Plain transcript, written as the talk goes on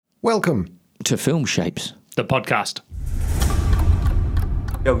Welcome to Film Shapes, the podcast.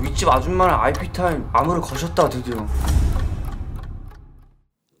 야, 윗집 아줌마랑 IP 타임 암호를 거셨다 드디어.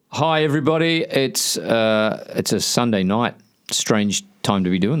 Hi everybody, it's a Sunday night. Strange time to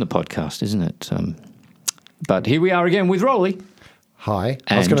be doing the podcast, isn't it? But here we are again with Rolly. Hi.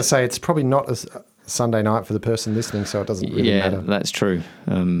 I was going to say it's probably not a Sunday night for the person listening, so it doesn't really matter. Yeah, that's true.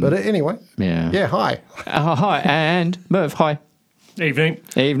 But anyway, yeah, hi. Hi, and Merv, hi. Evening.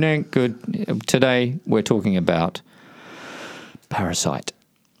 Good. Today we're talking about Parasite,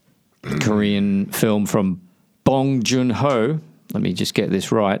 Korean film from Bong Joon-ho. Let me just get this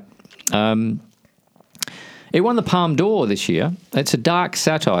right. It won the Palme d'Or this year. It's a dark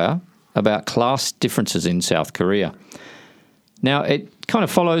satire about class differences in South Korea. Now, it kind of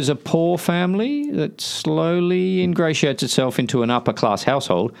follows a poor family that slowly ingratiates itself into an upper-class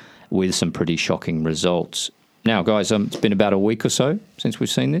household with some pretty shocking results. Now, guys, it's been about a week or so since we've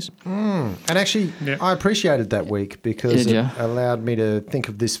seen this. And actually, I appreciated that week because it allowed me to think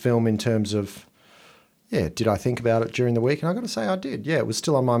of this film in terms of, did I think about it during the week? And I've got to say I did. Yeah, it was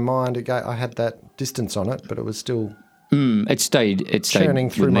still on my mind. I had that distance on it, but it was still... It stayed churning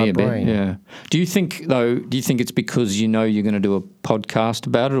through with me my brain. A bit, yeah. Do you think it's because you know you're going to do a podcast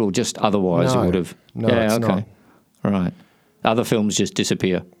about it, or just otherwise it would have? No, it's not. Right. Other films just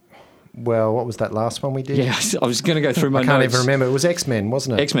disappear. Well, what was that last one we did? Yeah, I was going to go through my I can't notes. even remember. It was X-Men,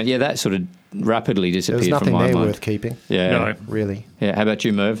 wasn't it? X-Men, yeah, that sort of rapidly disappeared There was from nothing my there mind. worth keeping. Yeah. No. Really. Yeah, how about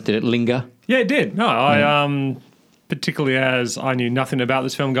you, Merv? Did it linger? Yeah, it did. No, I particularly as I knew nothing about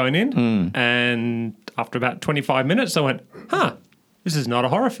this film going in, and after about 25 minutes, I went, this is not a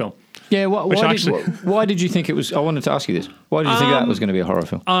horror film. Yeah, why did you think it was... I wanted to ask you this. Why did you think that was going to be a horror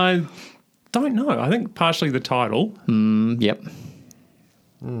film? I don't know. I think partially the title. Yep.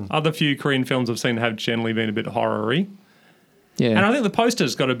 Other few Korean films I've seen have generally been a bit horror-y. Yeah. And I think the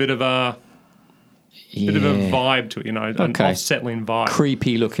poster's got a bit of a vibe to it, an unsettling vibe.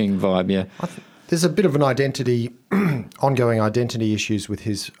 Creepy-looking vibe, yeah. There's a bit of an ongoing identity issues with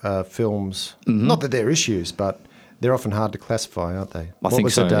his films. Mm-hmm. Not that they're issues, but they're often hard to classify, aren't they? I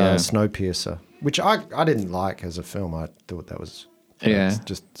think so, yeah. Snowpiercer, which I didn't like as a film. I thought that was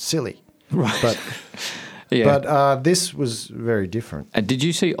just silly. Right. But, this was very different. Did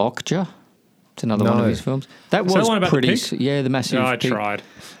you see Okja? It's another one of his films. That was the one about pretty... the pig? Yeah, the massive No, I pig. tried.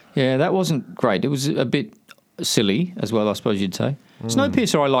 Yeah, that wasn't great. It was a bit silly as well, I suppose you'd say.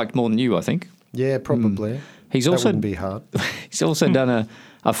 Snowpiercer I liked more than you, I think. Yeah, probably. He's that also wouldn't be hard. He's also done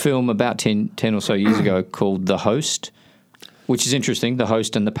a film about 10 or so years ago called The Host, which is interesting. The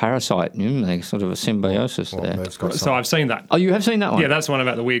Host and the Parasite. They're sort of a symbiosis there. Merv's got So some. I've seen that. Oh, you have seen that one? Yeah, that's the one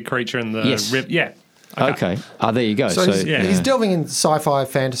about the weird creature and the rib. Yeah. Okay. There you go. So he's yeah. delving in sci-fi,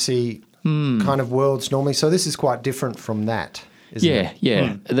 fantasy kind of worlds normally. So this is quite different from that, isn't it?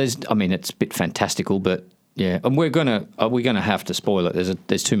 Yeah. It's a bit fantastical, but yeah. And we're gonna have to spoil it.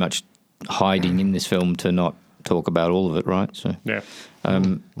 There's too much hiding in this film to not talk about all of it, right? So Yeah.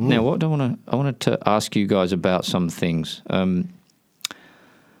 now what do I wanted to ask you guys about some things.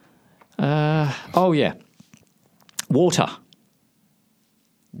 Water.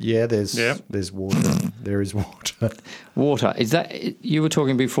 Yeah, there's water. There is water. Water. Is that, you were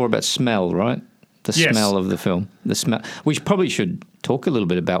talking before about smell, right? The Yes. smell of the film. The smell. We probably should talk a little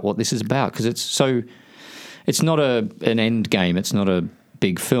bit about what this is about, because it's not an end game. It's not a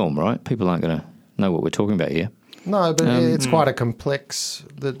big film, right? People aren't going to know what we're talking about here. No, but it's quite a complex.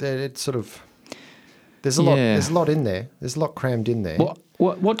 It's sort of there's a lot. There's a lot in there. There's a lot crammed in there.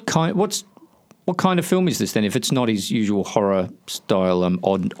 What kind of film is this then? If it's not his usual horror style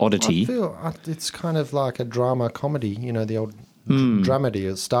oddity, I feel it's kind of like a drama comedy. The old dramedy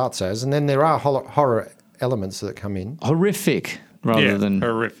it starts as, and then there are horror elements that come in. horrific rather than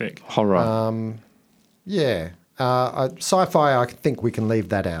horrific horror. Sci-fi, I think we can leave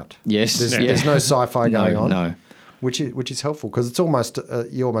that out. Yes, there's no sci-fi going on. No. Which is helpful because it's almost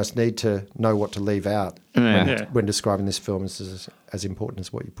you almost need to know what to leave out when describing this film as important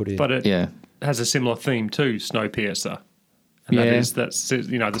as what you put in. But it has a similar theme to Snowpiercer, and that's the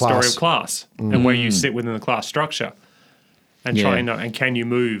story of class and where you sit within the class structure, and try and know, and can you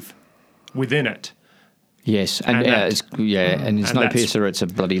move within it? Yes, and in Snowpiercer it's a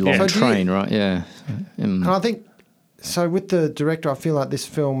bloody long train, right? Yeah, and I think so. With the director, I feel like this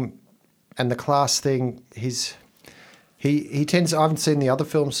film and the class thing, He tends. I haven't seen the other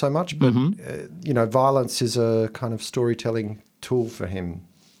films so much, but violence is a kind of storytelling tool for him.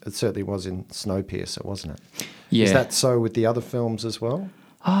 It certainly was in Snowpiercer, wasn't it? Yeah. Is that so with the other films as well?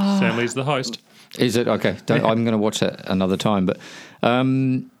 Stanley's the host. Is it? Okay. I'm going to watch that another time. But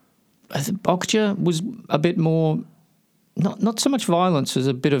Okja was a bit more not so much violence as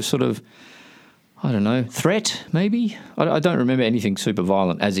a bit of sort of, I don't know, threat maybe. I don't remember anything super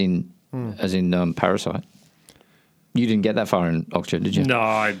violent as in Parasite. You didn't get that far in Oxford, did you? No,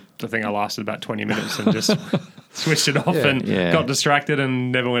 I think I lasted about 20 minutes and just switched it off and got distracted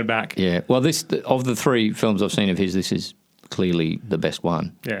and never went back. Yeah. Well, of the 3 films I've seen of his, this is clearly the best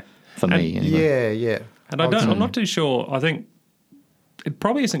one. Yeah. For me, anyway. Yeah. And I'm not too sure. I think it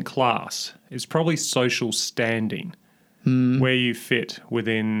probably isn't class. It's probably social standing, where you fit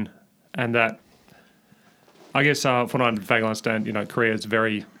within, and that, I guess, from what I vaguely understand, Korea is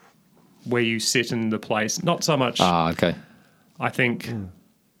very where you sit in the place. Not so much. Okay. I think,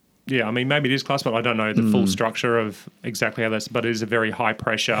 I mean, maybe it is class, but I don't know the full structure of exactly how that's, but it is a very high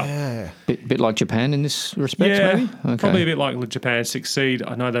pressure. Yeah. Bit like Japan in this respect, maybe? Okay. Probably a bit like Japan Succeed.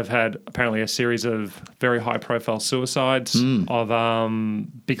 I know they've had apparently a series of very high profile suicides of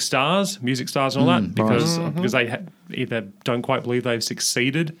big stars, music stars and all that, because they either don't quite believe they've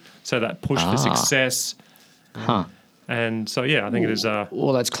succeeded, so that push for success. Huh. And so, I think it is.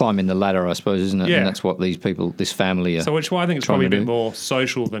 Well, that's climbing the ladder, I suppose, isn't it? Yeah. And that's what these people, this family are. So, which why I think it's probably a bit more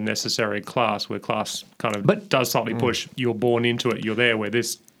social than necessary class, where class kind of does slightly push. You're born into it. You're there. Where there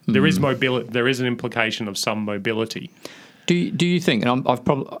is mobility. There is an implication of some mobility. Do you think? And I've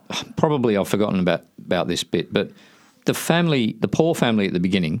probably forgotten about this bit, but the poor family at the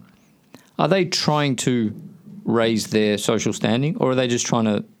beginning, are they trying to raise their social standing, or are they just trying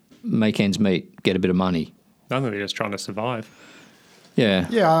to make ends meet, get a bit of money? I think they're just trying to survive. Yeah.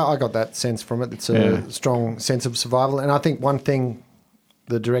 Yeah, I got that sense from it. It's a strong sense of survival. And I think one thing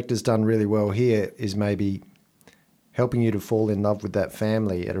the director's done really well here is maybe helping you to fall in love with that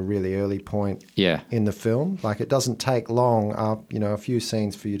family at a really early point in the film. Like, it doesn't take long, a few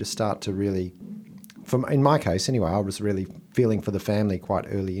scenes for you to start to really, in my case anyway, I was really feeling for the family quite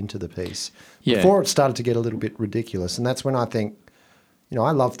early into the piece. Yeah. Before it started to get a little bit ridiculous. And that's when I think,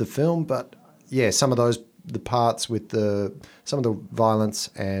 I love the film, but some of the parts with some of the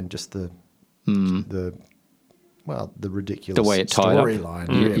violence and just the ridiculous the way it tied up storyline.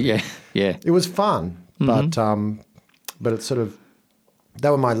 Really. Yeah. It was fun, but it's sort of,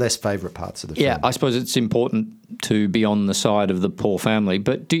 they were my less favourite parts of the film. Yeah, I suppose it's important to be on the side of the poor family,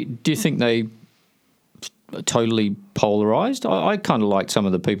 but do you think they totally polarised? I kind of liked some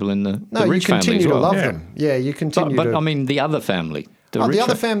of the people in the rich family as well. you continue to love them. Yeah, you continue but I mean, the other family. The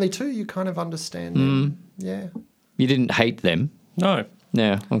other family too, you kind of understand them. Yeah. You didn't hate them? No.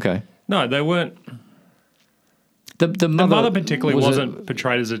 Yeah, okay. No, they weren't. The mother particularly wasn't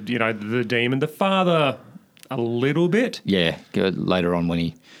portrayed as the demon. The father, a little bit. Yeah, later on when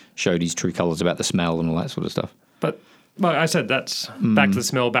he showed his true colours about the smell and all that sort of stuff. But like I said, that's back to the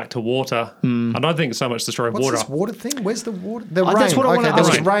smell, back to water. I don't think so much the story of water. What's this water thing? Where's the water? The rain. That's what I want to ask. There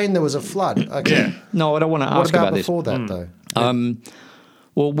was rain. rain, there was a flood. Okay. Yeah. No, I don't want to ask about this. What about before that, though?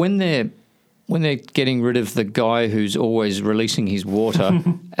 Well, when they're getting rid of the guy who's always releasing his water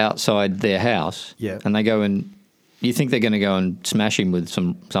outside their house, and they go and you think they're going to go and smash him with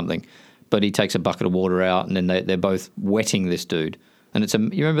something, but he takes a bucket of water out, and then they're both wetting this dude, and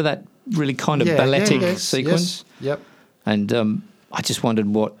you remember that really kind of balletic sequence? Yes, yep. And I just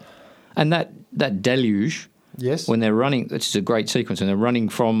wondered and that deluge. Yes. When they're running, which is a great sequence, and they're running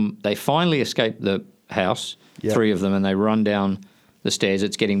they finally escape the house, 3 of them, and they run down the stairs.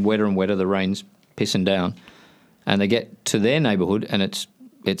 It's getting wetter and wetter. The rain's pissing down, and they get to their neighbourhood, and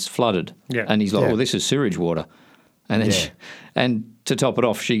it's flooded. Yeah. And he's like, "Oh, this is sewage water," and then and to top it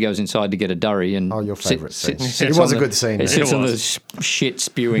off, she goes inside to get a durry and your favourite scene. Sits it was a good scene. It sits on the shit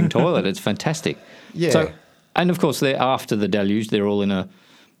spewing toilet. It's fantastic. Yeah. So, and of course, they're after the deluge. They're all in a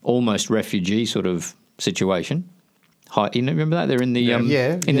almost refugee sort of situation. You remember that? They're in the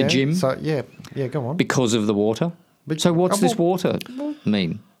the gym. So go on. Because of the water. So what's this water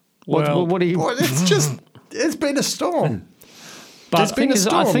mean? What do you? It's been a storm. But There's been a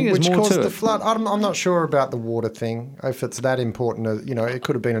storm which more caused to the it. flood. I'm not sure about the water thing. If it's that important, it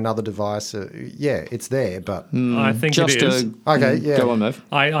could have been another device. It's there, but I think it is. Okay, yeah. Go on, Merv.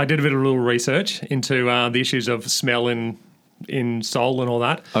 I did a bit of little research into the issues of smell in Seoul and all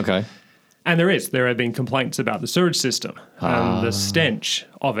that. Okay. And there have been complaints about the sewage system and the stench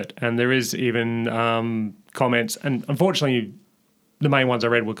of it. And there is even comments, and unfortunately the main ones I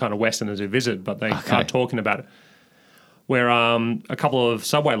read were kind of Westerners who visit, but they are talking about it, where a couple of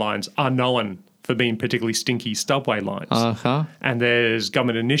subway lines are known for being particularly stinky subway lines. And there's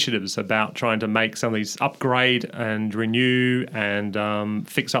government initiatives about trying to make some of these upgrade and renew and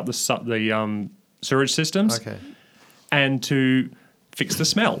fix up the sewage systems and to fix the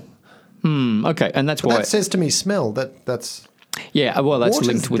smell. Okay, and that's why that says to me smell. That's well, that's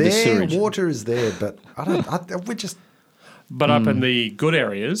linked with the sewage. Water is there, but I don't. We just But up in the good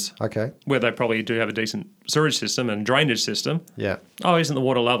areas, Okay. where they probably do have a decent sewage system and drainage system, Yeah. oh, isn't the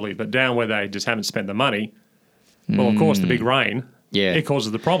water lovely? But down where they just haven't spent the money, well, of course, the big rain, Yeah. it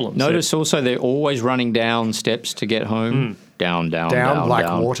causes the problems. Notice also they're always running down steps to get home. Down, Down like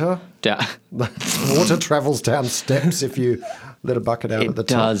down. water. Down. Water travels down steps if you let a bucket out at the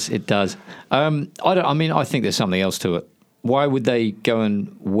top. It does. I think there's something else to it. Why would they go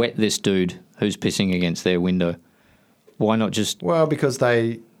and wet this dude who's pissing against their window? Why not just... Well, because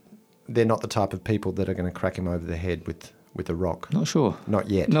they're not the type of people that are going to crack him over the head with a rock. Not sure. Not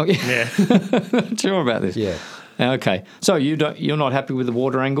yet. Not yet. Yeah. Not sure about this. Yeah. Okay. So you're not happy with the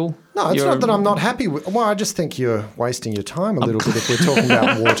water angle? No, it's not that I'm not happy with. Well, I just think you're wasting your time a little bit if we're talking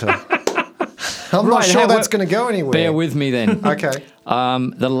about water. I'm not sure that's going to go anywhere. Bear with me then. Okay.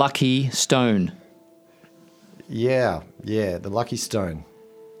 The Lucky Stone. Yeah, the Lucky Stone.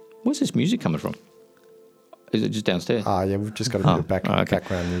 Where's this music coming from? Is it just downstairs? Yeah, we've just got a bit of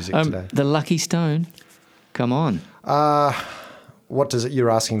background music today. The Lucky Stone. Come on. What does it? You're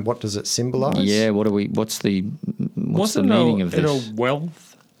asking what does it symbolise? Yeah. What's the Wasn't meaning of it this? a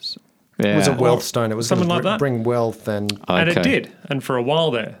wealth? Yeah. It was a wealth stone. It was Something going to like that. bring wealth and And it Okay. did. And for a while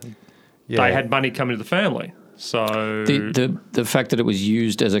there, yeah. they had money coming to the family. So The fact that it was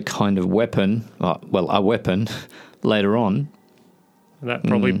used as a kind of weapon, a weapon, later on. that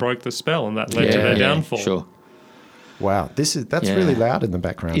probably broke the spell, and that led to their downfall. Sure. Wow, that's Yeah. really loud in the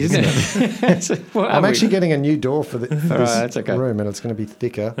background, Isn't isn't it? Well, I'm actually getting a new door for this that's okay. room, and it's going to be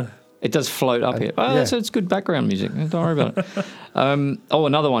thicker. It does float up here. Oh, yeah. it's good background music. Don't worry about it.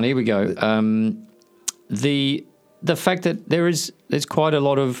 Another one. Here we go. The fact that there's quite a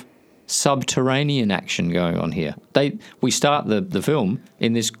lot of subterranean action going on here. We start the film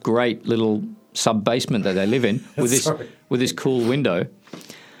in this great little sub basement that they live in with this cool window,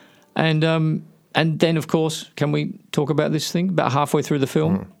 and then of course, can we talk about this thing? About halfway through the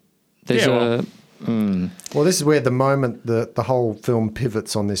film, there's Well, this is where the moment the whole film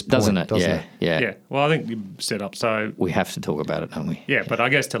pivots on this point, doesn't it? it? Yeah. Well, I think you set up so. We have to talk about it, don't we? Yeah, but I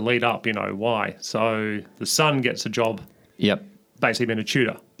guess to lead up, why? So the son gets a job, Yep. basically being a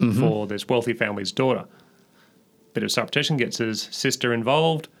tutor for this wealthy family's daughter. Bit of substitution, gets his sister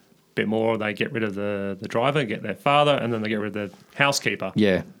involved. Bit more, they get rid of the driver, get their father, and then they get rid of the housekeeper.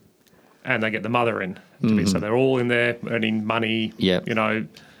 Yeah. And they get the mother in. So they're all in there earning money, Yep.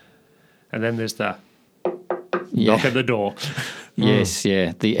 And then there's the Yeah. knock at the door. Yes,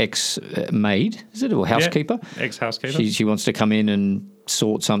 yeah. The ex-maid, is it, or housekeeper? Yeah, ex-housekeeper. She wants to come in and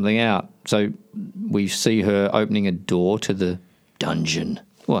sort something out. So we see her opening a door to the dungeon.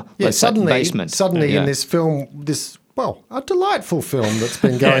 Well, Yeah, let's say suddenly basement. in this film, a delightful film that's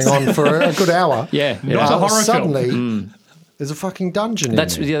been going on for a good hour. Yeah, yeah. Not a horror film. Suddenly, there's a fucking dungeon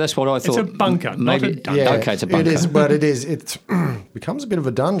That's in there. that's what I thought. a bunker, not a dungeon. Yeah, Okay, it's a bunker. It is, but it is. It becomes a bit of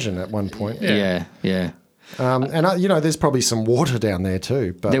a dungeon at one point. Yeah, yeah. There's probably some water down there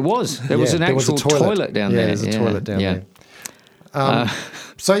too. But There was an there was a actual toilet down there. There's a toilet down yeah. there.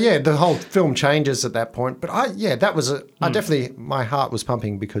 So the whole film changes at that point. But that was I definitely, my heart was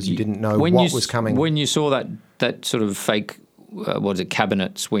pumping because you didn't know what was coming. When you saw that sort of fake,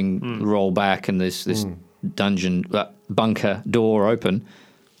 cabinet swing roll back and this dungeon bunker door open,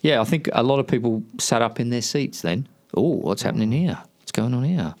 I think a lot of people sat up in their seats then. Oh, what's happening here? What's going on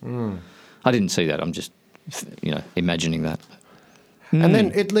here? I didn't see that. I'm just, imagining that. And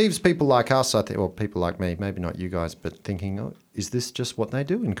then it leaves people like us, I think, or people like me, maybe not you guys, but thinking, is this just what they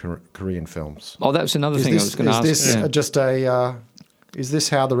do in Korean films? Oh, that's another thing I was going to ask. Is this just is this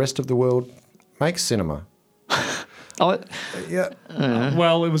how the rest of the world makes cinema? Oh, Yeah.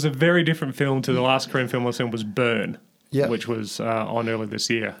 Well, it was a very different film to the last Korean film I saw was Burn, Yeah. which was on earlier this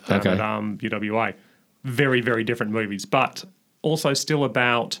year Okay. at UWA. Very, very different movies, but also still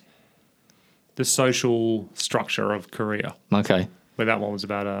about the social structure of Korea. okay. Where that one was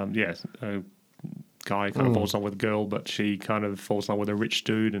about, a guy kind of falls in love with a girl, but she kind of falls in love with a rich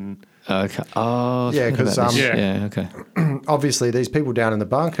dude. And Okay. Oh, Yeah, I forgot 'cause, about this. Yeah. Okay. Obviously, these people down in the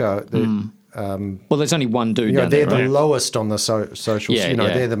bunker, Well, there's only one dude down they're there, the right? lowest on the socials. Yeah, yeah.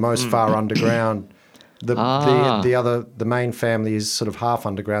 They're the most far underground. The main family is sort of half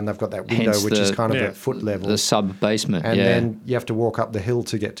underground. They've got that window, Hence which is the- kind of Yeah. at foot level. The sub basement. And yeah. then you have to walk up the hill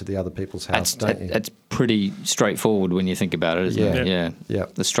to get to the other people's house, don't you? That's pretty straightforward when you think about it, isn't it? Yeah. Yeah. Yeah.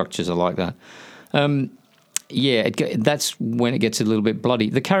 The structures are like that. That's when it gets a little bit bloody.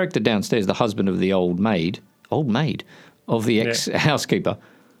 The character downstairs, the husband of the old maid of the ex-housekeeper,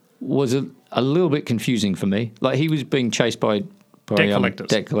 was a little bit confusing for me. Like he was being chased by Debt collectors.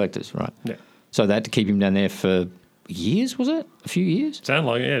 Debt collectors, right? Yeah. So they had to keep him down there for years, was it? A few years? sounded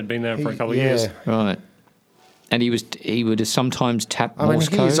like it'd been there for a couple of years. Right. And he would sometimes tap I mean, Morse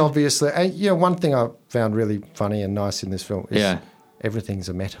he code. is obviously. And, one thing I found really funny and nice in this film is Yeah. everything's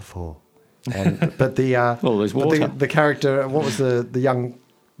a metaphor. And but the Well, there's but water. the character. What was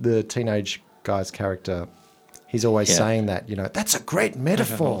the teenage guy's character? He's always Yeah. saying that. That's a great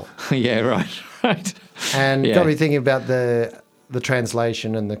metaphor. Yeah, right. And Yeah. got me thinking about the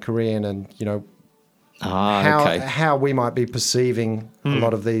translation and the Korean and Okay. how we might be perceiving a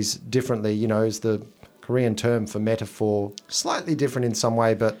lot of these differently. Is the Korean term for metaphor slightly different in some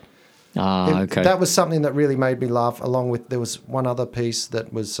way, but Okay. that was something that really made me laugh. Along with there was one other piece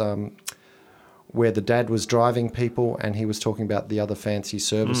that was where the dad was driving people and he was talking about the other fancy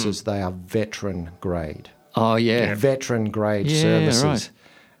services. They are veteran grade. Oh, yeah. Veteran grade Yeah, services. right.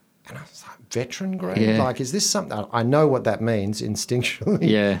 And I was like, veteran grade? Yeah. Like, is this something? I know what that means instinctually.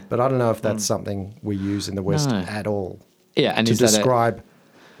 Yeah. But I don't know if that's something we use in the West No. at all Yeah, and to is that, describe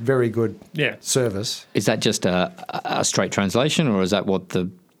very good Yeah. service. is that just a straight translation, or is that what the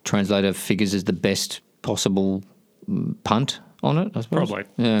translator figures is the best possible punt on it, I suppose? Probably.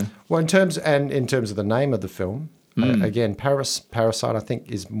 Yeah. Well, in terms of the name of the film, again, Parasite, I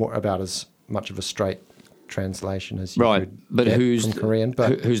think, is more about as much of a straight translation as you Right, could but get who's from Korean.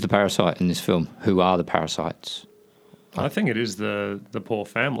 But who's the parasite in this film? Who are the parasites? I think it is the poor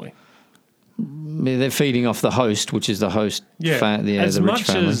family. I mean, they're feeding off the host, which is the host, Yeah. As the rich much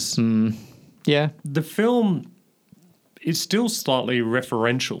family. as Yeah, the film is still slightly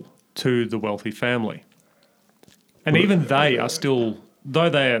referential to the wealthy family, and even they are still, though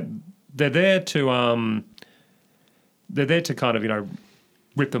they're there to kind of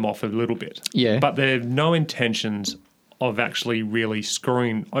rip them off a little bit. Yeah. But they have no intentions of actually really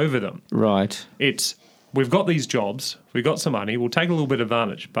screwing over them. right. It's, we've got these jobs, we've got some money, we'll take a little bit of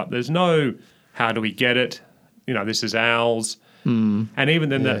advantage, but there's no, how do we get it? This is ours. And even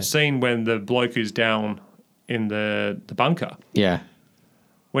then that scene when the bloke is down in the bunker, Yeah,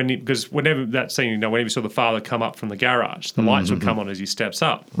 because whenever that scene, whenever you saw the father come up from the garage, the lights would come on as he steps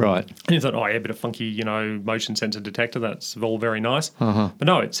up. right. And you thought, oh, yeah, a bit of funky, motion sensor detector, that's all very nice. But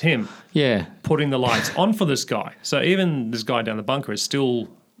no, it's him Yeah, putting the lights on for this guy. So even this guy down the bunker is still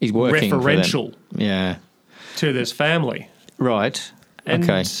he's working for them. referential Yeah, to this family. right. And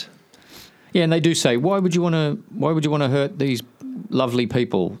Okay. Yeah, and they do say, why would you want to hurt these lovely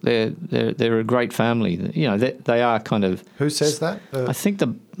people? They're a great family. They are kind of. who says that? I think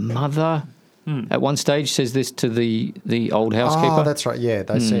the mother at one stage says this to the old housekeeper. Oh, that's right. Yeah,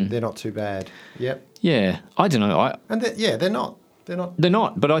 they seem they're not too bad. Yep. Yeah, I don't know. And they're not. They're not. They're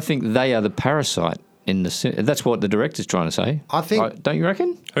not, but I think they are the parasite in the. That's what the director's trying to say. I think- Right, don't you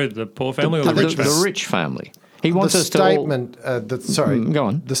reckon? who, the poor family or the rich family? The rich family. He wants the us to all. statement. Go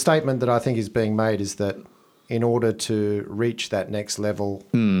on. The statement that I think is being made is that in order to reach that next level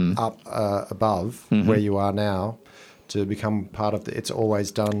up above where you are now, to become part of it's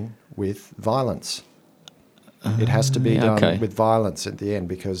always done with violence. It has to be done okay. with violence at the end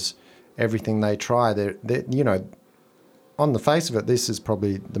because everything they try, they're on the face of it, this is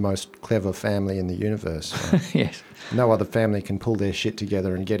probably the most clever family in the universe. Right? Yes. No other family can pull their shit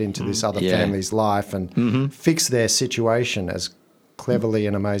together and get into this other Yeah. family's life and fix their situation as cleverly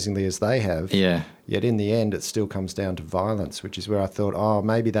and amazingly as they have. Yeah. Yet in the end, it still comes down to violence, which is where I thought, oh,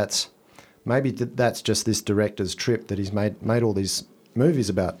 maybe that's just this director's trip that he's made all these movies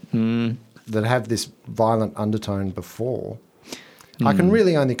about that have this violent undertone before. I can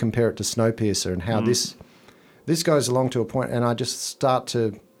really only compare it to Snowpiercer and how this goes along to a point, and I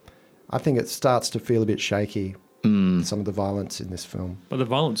think it starts to feel a bit shaky, some of the violence in this film. But the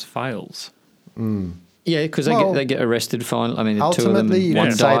violence fails. Yeah, because Well, they get arrested finally. I mean, the two of them, Ultimately, you one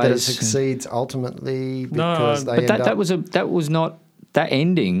could say that it dies. succeeds ultimately because they But end up... that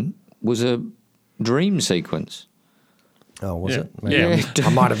ending was a dream sequence. Oh, was Yeah. it? Maybe Yeah. I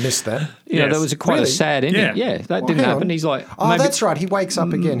might have missed that. That was quite Really? a sad ending. Yeah. Yeah, that Well, didn't hang happen. on. He's like, Oh, maybe, that's right. He wakes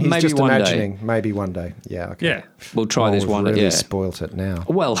up again. He's maybe just one day. imagining. Maybe one day. Yeah, okay. Yeah. we'll try this we've one. really Yeah. spoilt it now.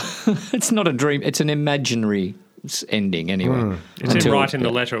 Well, it's not a dream. It's an imaginary ending anyway. It's in writing the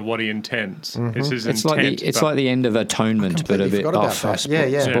letter of what he intends. It's his It's intent. like the end of Atonement, but a completely bit forgot about off. I that. Yeah,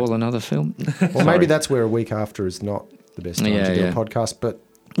 yeah. spoil another film. Well, maybe that's where a week after is not the best time to do a podcast, but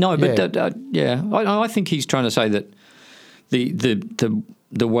No, but Yeah. I think he's trying to say that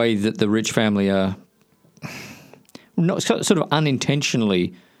the way that the rich family are not sort of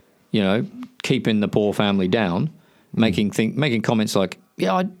unintentionally, keeping the poor family down, making comments like,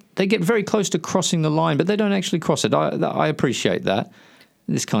 they get very close to crossing the line, but they don't actually cross it. I appreciate that,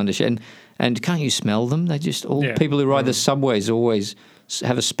 this kind of shit. And can't you smell them? They just people who ride the subways always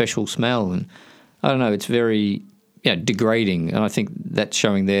have a special smell, and I don't know. It's very degrading, and I think that's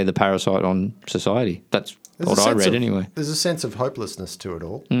showing there the parasite on society. What I read anyway. There's a sense of hopelessness to it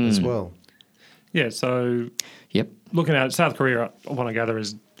all as well. Yeah, so Yep. looking at South Korea, what I gather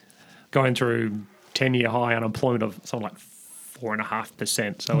is going through 10-year high unemployment of something like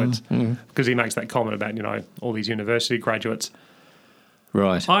 4.5%. So it's because he makes that comment about, all these university graduates.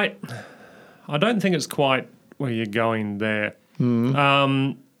 Right. I don't think it's quite where you're going there.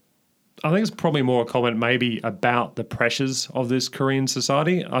 I think it's probably more a comment maybe about the pressures of this Korean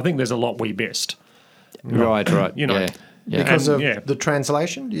society. I think there's a lot we missed. Right. Yeah. Because And, of the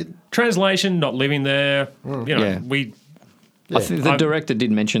translation? Translation, not living there. Yeah. I think the director did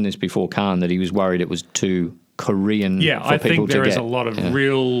mention this before, Khan, that he was worried it was too Korean for I people think there to is get. a lot of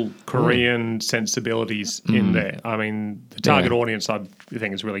real Korean sensibilities in there. I mean, the target audience, I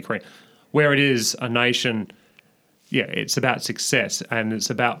think, is really Korean. Where it is a nation, it's about success and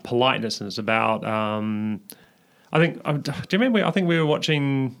it's about politeness and it's about, do you remember, I think we were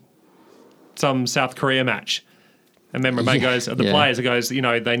watching some South Korea match. And remember, mate goes, the players goes,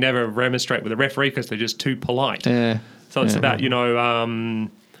 they never remonstrate with the referee because they're just too polite. Yeah. So it's about,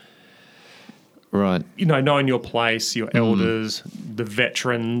 Right. knowing your place, your elders, the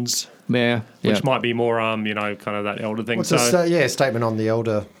veterans, Yeah. which might be more, kind of that elder thing. What's a statement on the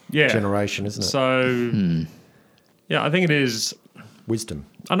elder generation, isn't it? So, I think it is. Wisdom.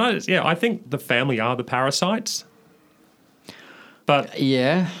 I know. I think the family are the parasites. But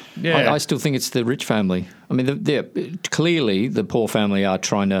Yeah. I still think it's the rich family. I mean, clearly the poor family are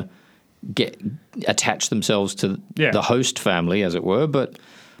trying to attach themselves to the host family, as it were. But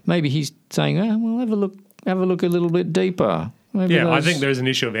maybe he's saying, "Well, have a look a little bit deeper." Maybe I think there's an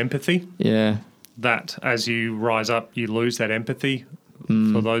issue of empathy. Yeah. That as you rise up, you lose that empathy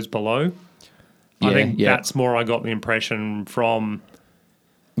for those below. I think that's more. I got the impression from.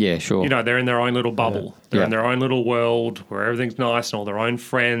 Yeah, sure. They're in their own little bubble. They're in their own little world where everything's nice and all their own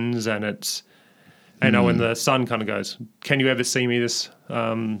friends, and it's. When the son kind of goes, "Can you ever see me this?"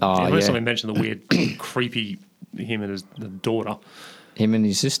 Somebody mentioned the weird, creepy him and the daughter. Him and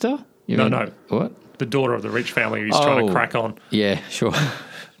his sister? No. What? The daughter of the rich family he's trying to crack on. Yeah, sure.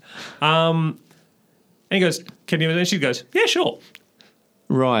 And he goes, "Can you?" And she goes, "Yeah, sure."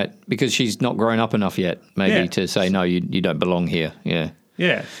 Right, because she's not grown up enough yet, maybe, to say, no, you don't belong here. Yeah.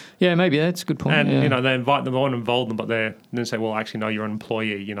 Yeah. Yeah, maybe that's a good point. And, they invite them on, involve them, but then say, well, actually, no, you're an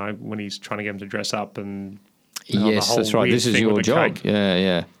employee, when he's trying to get them to dress up and... Yes, that's right. This is your job. Cake.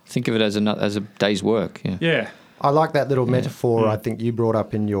 Yeah. Think of it as a day's work. Yeah. I like that little metaphor I think you brought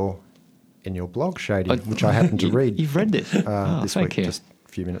up in your blog, Shady, which I happened to read. You've read it? This thank week, you. just a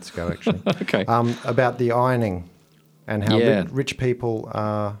few minutes ago, actually. Okay. About the ironing and how rich people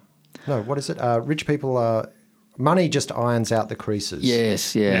are... No, what is it? Rich people are... Money just irons out the creases.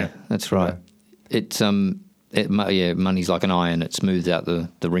 Yes, that's right. It's money's like an iron; it smooths out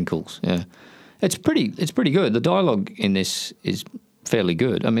the wrinkles. Yeah, it's pretty good. The dialogue in this is fairly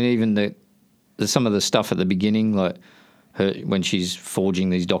good. I mean, even the some of the stuff at the beginning, like her when she's forging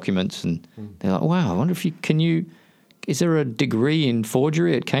these documents, and they're like, "Wow, I wonder if is there a degree in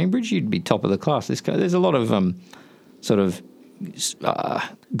forgery at Cambridge? You'd be top of the class." There's a lot of sort of.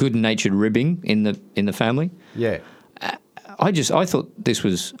 Good-natured ribbing in the family. Yeah, I thought this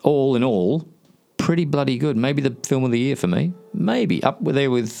was all in all pretty bloody good. Maybe the film of the year for me. Maybe up there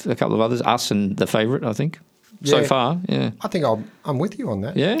with a couple of others. Us and The Favourite, I think. So far, yeah. I think I'm with you on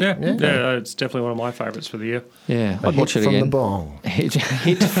that. Yeah, it's definitely one of my favourites for the year. Yeah, I'd watch it again. From the bong.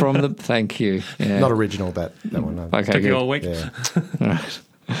 Hit from the. Thank you. Yeah. Not original that one. No. Okay, took good. you all week. Yeah.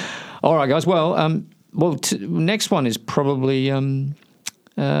 All right, guys. Well, next one is probably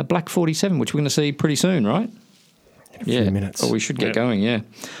Black 47, which we're going to see pretty soon, right? In a few minutes. Well, we should get going, yeah.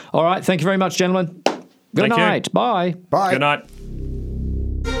 All right. Thank you very much, gentlemen. Good Thank you. night. Bye. Bye. Good night.